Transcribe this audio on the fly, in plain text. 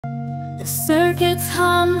The circuits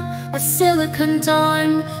hum, a silicon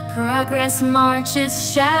dawn. Progress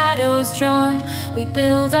marches, shadows drawn. We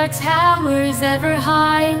build our towers ever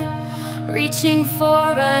high, reaching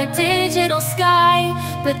for a digital sky.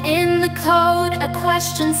 But in the code a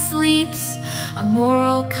question sleeps, a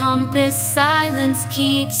moral compass silence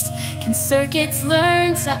keeps. Can circuits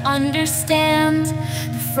learn to understand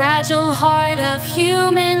the fragile heart of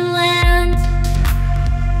human land?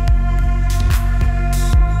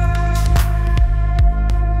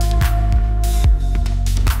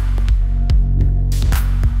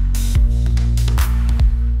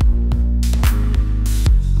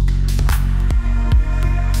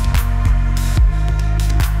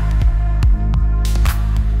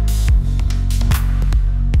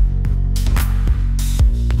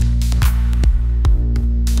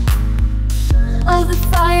 Oh, the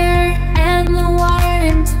fire and the wire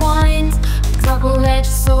entwined, a double-edged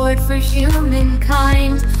sword for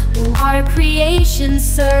humankind. Will our creation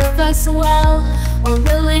serve us well, or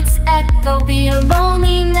will its echo be a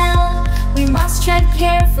lonely knell? We must tread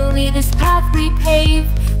carefully this path we pave,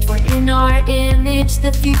 for in our image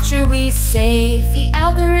the future we save. The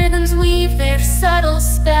algorithms weave their subtle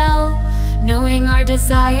spell, knowing our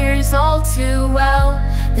desires all too well.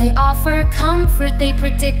 They offer comfort, they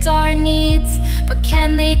predict our needs, but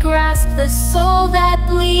can they grasp the soul that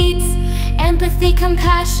bleeds? Empathy,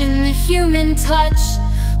 compassion, the human touch,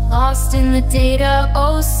 lost in the data,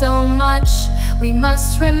 oh so much. We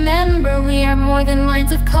must remember we are more than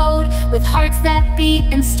lines of code, with hearts that beat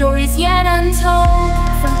and stories yet untold.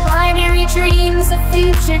 From binary dreams the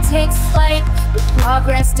future takes flight, but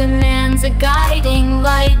progress demands a guiding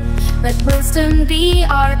light. Let wisdom be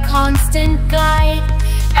our constant guide,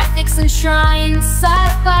 ethics enshrined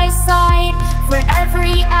side by side. For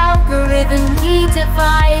every algorithm we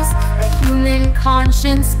devise, let human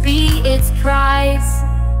conscience be its prize.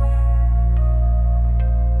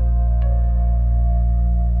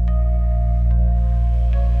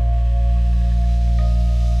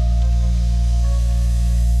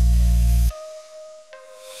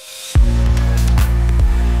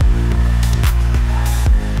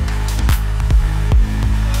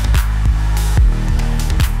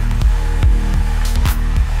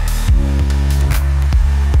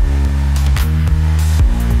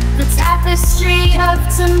 The street of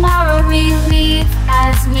tomorrow we leave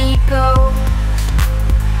as we go,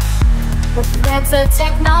 with threads of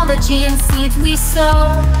technology and seeds we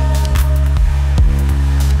sow.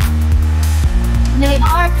 May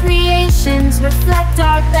our creations reflect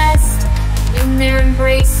our best, in their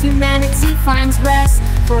embrace humanity finds rest.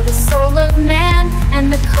 For the soul of man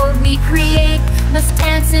and the code we create must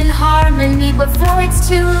dance in harmony before it's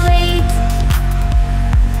too late.